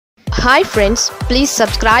Hi friends, please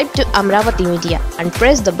subscribe to Amaravathi Media and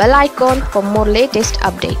press the bell icon for more latest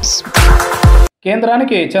updates.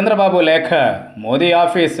 కేంద్రానికి చంద్రబాబు లేఖ Modi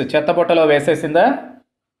office చెత్తబుట్టలో వేసేసిందా?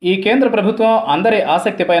 ఈ కేంద్ర ప్రభుత్వం అందరి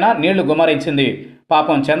ఆసక్తిపైన నీళ్లు గుమ్మరించింది.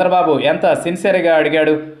 పాపం చంద్రబాబు ఎంత సిన్సియర్గా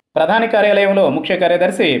అడిగాడు. ప్రధాని కార్యాలయంలో ముఖ్య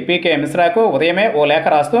కార్యదర్శి పీకే మిశ్రాకు ఉదయమే ఓ లేఖ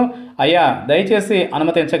రాస్తూ, అయ్యా దయచేసి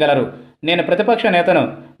అనుమతించగలరు, నేను ప్రతిపక్ష నేతను,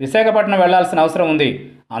 విశాఖపట్నం వెళ్లాల్సిన అవసరం ఉంది,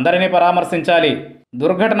 అందరినీ పరామర్శించాలి,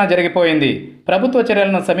 దుర్ఘటన జరిగిపోయింది, ప్రభుత్వ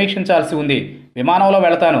చర్యలను సమీక్షించాల్సి ఉంది, విమానంలో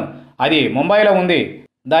వెళతాను, అది ముంబైలో ఉంది,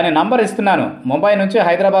 దాని నంబర్ ఇస్తున్నాను, ముంబై నుంచి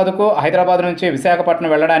హైదరాబాదుకు, హైదరాబాద్ నుంచి విశాఖపట్నం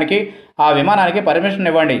వెళ్ళడానికి ఆ విమానానికి పర్మిషన్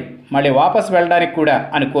ఇవ్వండి, మళ్ళీ వాపస్ వెళ్ళడానికి కూడా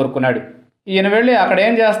అని కోరుకున్నాడు. ఈయన వెళ్ళి అక్కడ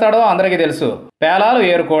ఏం చేస్తాడో అందరికీ తెలుసు, పేలాలు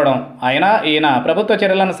ఏరుకోవడం. అయినా ఈయన ప్రభుత్వ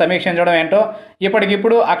చర్యలను సమీక్షించడం ఏంటో,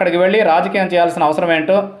 ఇప్పటికిప్పుడు అక్కడికి వెళ్ళి రాజకీయం చేయాల్సిన అవసరం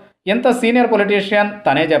ఏంటో ఇంత సీనియర్ పొలిటీషియన్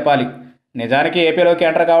తనే చెప్పాలి. నిజానికి ఏపీలోకి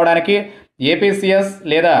ఎంటర్ కావడానికి ఏపీ సీఎస్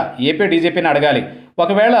లేదా ఏపీ డీజీపీని అడగాలి.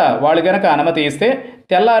 ఒకవేళ వాళ్ళు గనక అనుమతి ఇస్తే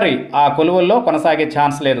తెల్లారి ఆ కొలువుల్లో కొనసాగే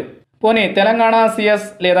ఛాన్స్ లేదు. పోనీ తెలంగాణ సీఎస్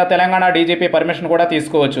లేదా తెలంగాణ డీజీపీ పర్మిషన్ కూడా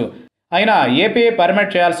తీసుకోవచ్చు. అయినా ఏపీ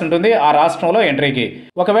పర్మిట్ చేయాల్సి ఉంటుంది ఆ రాష్ట్రంలో ఎంట్రీకి.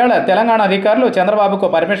 ఒకవేళ తెలంగాణ అధికారులు చంద్రబాబుకు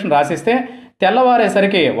పర్మిషన్ రాసిస్తే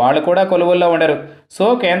తెల్లవారేసరికి వాళ్ళు కూడా కొలువుల్లో ఉండరు. సో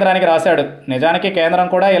కేంద్రానికి రాశాడు. నిజానికి కేంద్రం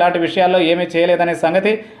కూడా ఇలాంటి విషయాల్లో ఏమీ చేయలేదనే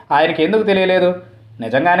సంగతి ఆయనకి ఎందుకు తెలియలేదు?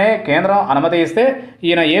 నిజంగానే కేంద్రం అనుమతి ఇస్తే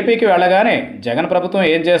ఈయన ఏపీకి వెళ్ళగానే జగన్ ప్రభుత్వం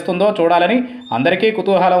ఏం చేస్తుందో చూడాలని అందరికీ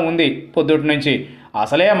కుతూహలం ఉంది పొద్దుటి నుంచి.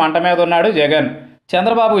 అసలే మంట మీద ఉన్నాడు జగన్.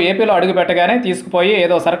 చంద్రబాబు ఏపీలో అడుగు పెట్టగానే తీసుకుపోయి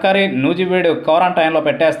ఏదో సర్కారీ నూజివీడు క్వారంటైన్లో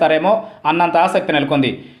పెట్టేస్తారేమో అన్నంత ఆసక్తి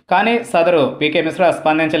నెలకొంది. కానీ సదరు పీకే మిశ్రా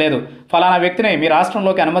స్పందించలేదు. ఫలానా వ్యక్తిని మీ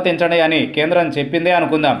రాష్ట్రంలోకి అనుమతించండి అని కేంద్రం చెప్పిందే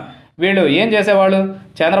అనుకుందాం. వీళ్ళు ఏం చేసేవాళ్ళు?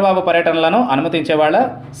 చంద్రబాబు పర్యటనలను అనుమతించేవాళ్ళ?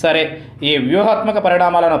 సరే, ఈ వ్యూహాత్మక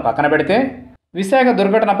పరిణామాలను పక్కన పెడితే విశాఖ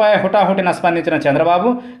దుర్ఘటనపై హుటాహుటిన స్పందించిన చంద్రబాబు,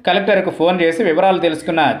 కలెక్టర్కు ఫోన్ చేసి వివరాలు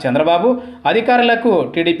తెలుసుకున్న చంద్రబాబు, అధికారులకు,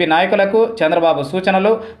 టీడీపీ నాయకులకు చంద్రబాబు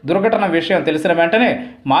సూచనలు, దుర్ఘటన విషయం తెలిసిన వెంటనే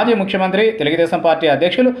మాజీ ముఖ్యమంత్రి, తెలుగుదేశం పార్టీ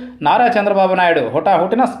అధ్యక్షులు నారా చంద్రబాబు నాయుడు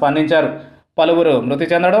హుటాహుటిన స్పందించారు. పలువురు మృతి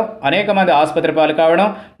చెందడం, అనేక మంది ఆసుపత్రి పాలు కావడం,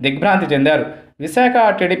 దిగ్భ్రాంతి చెందారు. విశాఖ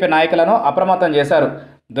టీడీపీ నాయకులను అప్రమత్తం చేశారు.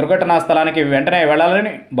 దుర్ఘటనా స్థలానికి వెంటనే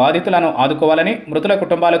వెళ్లాలని, బాధితులను ఆదుకోవాలని, మృతుల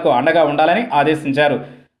కుటుంబాలకు అండగా ఉండాలని ఆదేశించారు.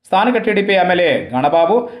 స్థానిక టీడీపీ ఎమ్మెల్యే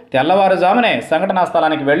గణబాబు తెల్లవారుజామునే సంఘటనా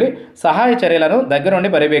స్థలానికి వెళ్లి సహాయ చర్యలను దగ్గరుండి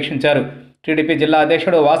పర్యవేక్షించారు. టీడీపీ జిల్లా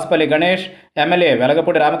అధ్యక్షుడు వాసుపల్లి గణేష్, ఎమ్మెల్యే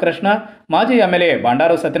వెలగపూడి రామకృష్ణ, మాజీ ఎమ్మెల్యే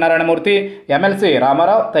బండారు సత్యనారాయణమూర్తి, ఎమ్మెల్సీ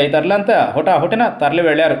రామారావు తదితరులంతా హుటాహుటిన తరలి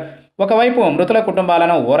వెళ్లారు. ఒకవైపు మృతుల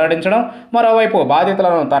కుటుంబాలను ఊరడించడం, మరోవైపు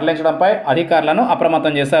బాధితులను తరలించడంపై అధికారులను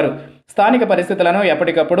అప్రమత్తం చేశారు. స్థానిక పరిస్థితులను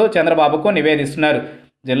ఎప్పటికప్పుడు చంద్రబాబుకు నివేదిస్తున్నారు.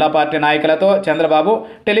 జిల్లా పార్టీ నాయకులతో చంద్రబాబు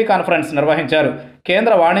టెలికాన్ఫరెన్స్ నిర్వహించారు.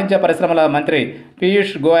 కేంద్ర వాణిజ్య పరిశ్రమల మంత్రి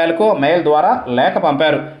పీయూష్ గోయల్కు మెయిల్ ద్వారా లేఖ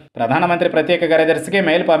పంపారు. ప్రధానమంత్రి ప్రత్యేక కార్యదర్శికి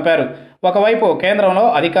మెయిల్ పంపారు. ఒకవైపు కేంద్రంలో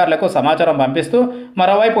అధికారులకు సమాచారం పంపిస్తూ,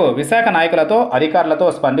 మరోవైపు విశాఖ నాయకులతో, అధికారులతో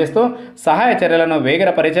స్పందిస్తూ సహాయ చర్యలను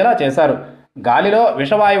వేగిరపరిచేలా చేశారు. గాలిలో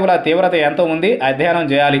విషవాయువుల తీవ్రత ఎంత ఉంది అధ్యయనం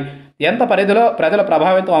చేయాలి. ఎంత పరిధిలో ప్రజలు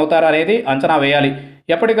ప్రభావితం అవుతారు అనేది అంచనా వేయాలి.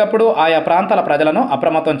 ఎప్పటికప్పుడు ఆయా ప్రాంతాల ప్రజలను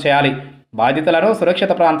అప్రమత్తం చేయాలి. బాధితులను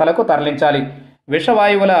సురక్షిత ప్రాంతాలకు తరలించాలి.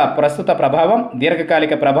 విషవాయువుల ప్రస్తుత ప్రభావం,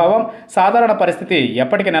 దీర్ఘకాలిక ప్రభావం, సాధారణ పరిస్థితి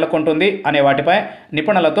ఎప్పటికి నెలకొంటుంది అనే వాటిపై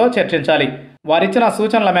నిపుణులతో చర్చించాలి. వారిచ్చిన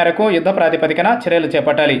సూచనల మేరకు యుద్ధ ప్రాతిపదికన చర్యలు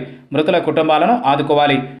చేపట్టాలి. మృతుల కుటుంబాలను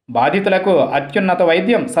ఆదుకోవాలి. బాధితులకు అత్యున్నత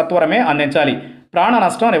వైద్యం సత్వరమే అందించాలి. ప్రాణ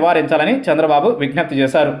నష్టం నివారించాలని చంద్రబాబు విజ్ఞప్తి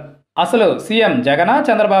చేశారు. అసలు సీఎం జగనా,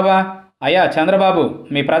 చంద్రబాబా? అయ్యా చంద్రబాబు,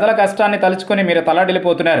 మీ ప్రజల కష్టాన్ని తలుచుకుని మీరు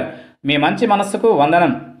తల్లడిల్లిపోతున్నారు. మీ మంచి మనస్సుకు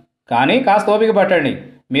వందనం. కానీ కాస్త ఓపిక పట్టండి.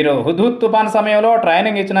 మీరు హుద్హుద్ తుఫాన్ సమయంలో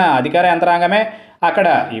ట్రైనింగ్ ఇచ్చిన అధికార యంత్రాంగమే అక్కడ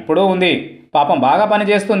ఇప్పుడు ఉంది. పాపం బాగా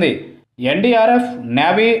పనిచేస్తుంది. ఎన్డీఆర్ఎఫ్,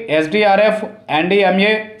 నేవీ, ఎస్డీఆర్ఎఫ్,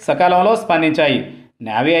 ఎన్డీఎంఏ సకాలంలో స్పందించాయి.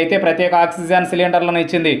 నేవీ అయితే ప్రత్యేక ఆక్సిజన్ సిలిండర్లను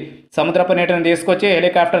ఇచ్చింది. సముద్రపు నీటిని తీసుకొచ్చి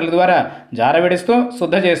హెలికాప్టర్ల ద్వారా జారవిడిస్తూ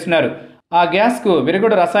శుద్ధ చేస్తున్నారు. ఆ గ్యాస్కు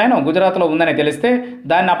విరుగుడు రసాయనం గుజరాత్లో ఉందని తెలిస్తే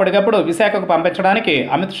దాన్ని అప్పటికప్పుడు విశాఖకు పంపించడానికి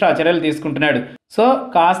అమిత్ షా చర్యలు తీసుకుంటున్నాడు. సో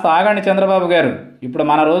కాస్త ఆగండి చంద్రబాబు గారు, ఇప్పుడు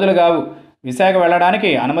మన రోజులు కావు. విశాఖ వెళ్ళడానికి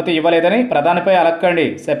అనుమతి ఇవ్వలేదని ప్రధానిపై అలక్కండి,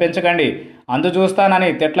 శపించకండి, అందు చూస్తానని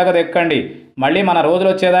తిట్లకు దెక్కండి. మళ్ళీ మన రోజులు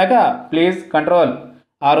వచ్చేదాకా ప్లీజ్ కంట్రోల్.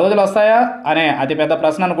 ఆ రోజులు వస్తాయా అనే అతిపెద్ద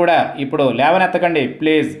ప్రశ్నను కూడా ఇప్పుడు లేవనెత్తకండి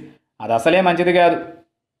ప్లీజ్. అది అసలే మంచిది కాదు.